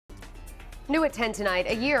New at 10 tonight,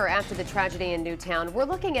 a year after the tragedy in Newtown, we're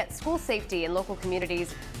looking at school safety in local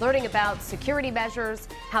communities, learning about security measures,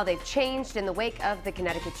 how they've changed in the wake of the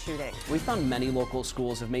Connecticut shooting. We found many local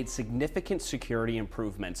schools have made significant security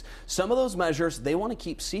improvements. Some of those measures they want to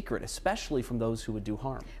keep secret, especially from those who would do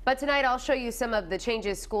harm. But tonight I'll show you some of the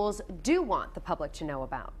changes schools do want the public to know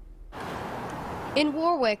about. In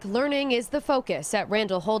Warwick, learning is the focus at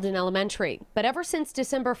Randall Holden Elementary. But ever since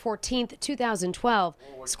December 14th, 2012,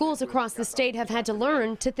 schools across the state have had to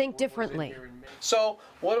learn to think differently. So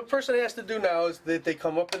what a person has to do now is that they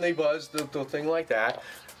come up and they buzz, the thing like that.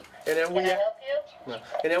 And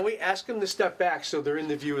then we ask them to step back so they're in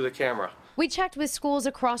the view of the camera. We checked with schools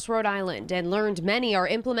across Rhode Island and learned many are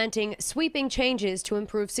implementing sweeping changes to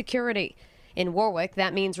improve security. In Warwick,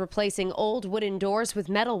 that means replacing old wooden doors with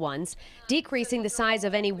metal ones, decreasing the size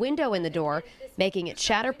of any window in the door, making it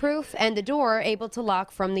shatterproof, and the door able to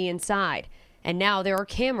lock from the inside. And now there are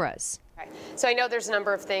cameras. So I know there's a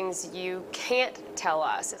number of things you can't tell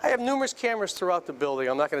us. I have numerous cameras throughout the building.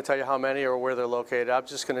 I'm not going to tell you how many or where they're located. I'm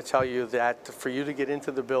just going to tell you that for you to get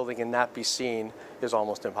into the building and not be seen is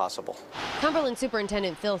almost impossible. Cumberland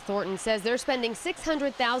Superintendent Phil Thornton says they're spending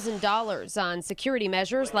 $600,000 on security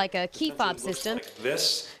measures like a key fob system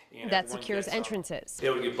that secures entrances.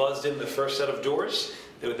 They would get buzzed in the first set of doors.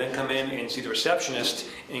 They would then come in and see the receptionist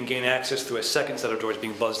and gain access through a second set of doors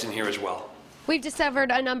being buzzed in here as well. We've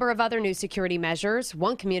discovered a number of other new security measures.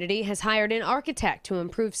 One community has hired an architect to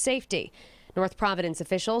improve safety. North Providence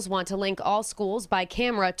officials want to link all schools by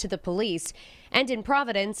camera to the police. And in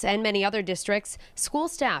Providence and many other districts, school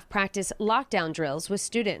staff practice lockdown drills with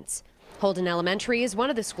students. Holden Elementary is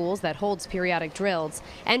one of the schools that holds periodic drills.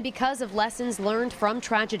 And because of lessons learned from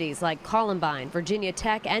tragedies like Columbine, Virginia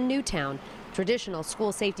Tech, and Newtown, traditional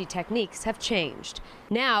school safety techniques have changed.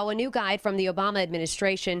 Now, a new guide from the Obama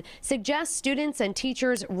administration suggests students and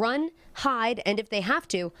teachers run, hide, and if they have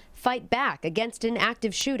to, fight back against an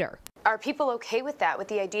active shooter. Are people okay with that, with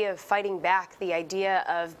the idea of fighting back, the idea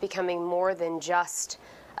of becoming more than just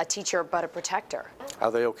a teacher but a protector?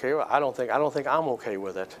 Are they okay with it? I don't think I'm okay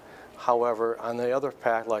with it. However, on the other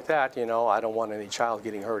path like that, you know, I don't want any child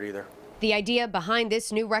getting hurt either. The idea behind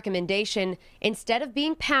this new recommendation, instead of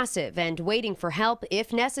being passive and waiting for help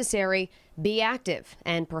if necessary, be active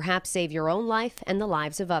and perhaps save your own life and the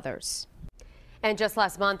lives of others. And just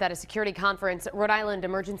last month at a security conference, Rhode Island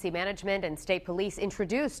Emergency Management and State Police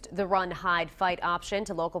introduced the run, hide, fight option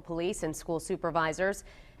to local police and school supervisors.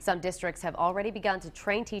 Some districts have already begun to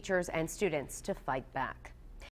train teachers and students to fight back.